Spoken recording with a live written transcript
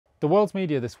The world's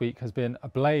media this week has been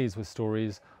ablaze with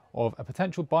stories of a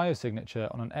potential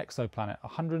biosignature on an exoplanet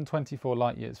 124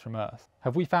 light years from Earth.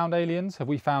 Have we found aliens? Have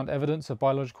we found evidence of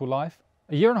biological life?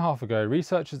 A year and a half ago,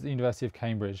 researchers at the University of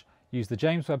Cambridge used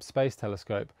the Webb Space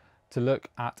Telescope to look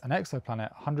at an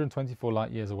exoplanet 124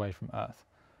 light years away from Earth.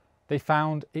 They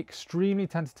found extremely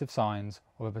tentative signs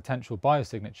of a potential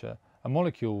biosignature, a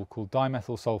molecule called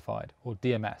dimethyl sulfide, or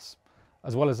DMS,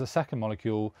 as well as a second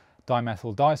molecule,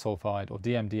 dimethyl disulfide, or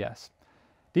DMDS.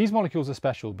 These molecules are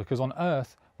special because on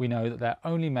Earth we know that they're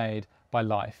only made by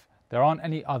life. There aren't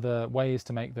any other ways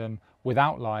to make them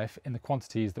without life in the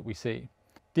quantities that we see.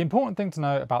 The important thing to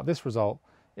know about this result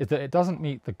is that it doesn't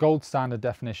meet the gold standard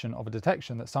definition of a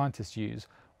detection that scientists use,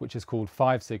 which is called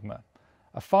 5 sigma.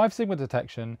 A 5 sigma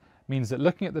detection means that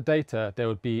looking at the data, there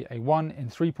would be a 1 in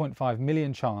 3.5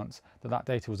 million chance that that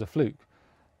data was a fluke.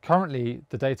 Currently,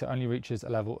 the data only reaches a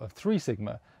level of 3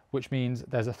 sigma, which means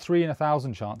there's a 3 in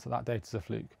 1,000 chance that that data is a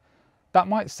fluke. That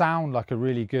might sound like a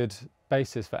really good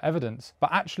basis for evidence,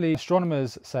 but actually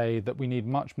astronomers say that we need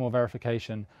much more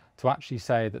verification to actually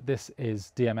say that this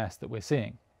is DMS that we're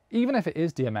seeing. Even if it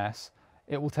is DMS,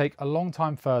 it will take a long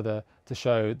time further to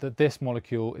show that this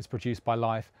molecule is produced by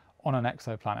life on an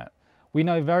exoplanet. We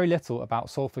know very little about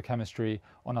sulfur chemistry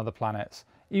on other planets,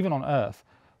 even on Earth.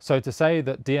 So to say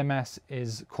that DMS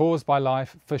is caused by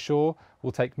life for sure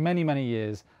will take many, many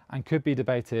years and could be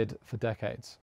debated for decades.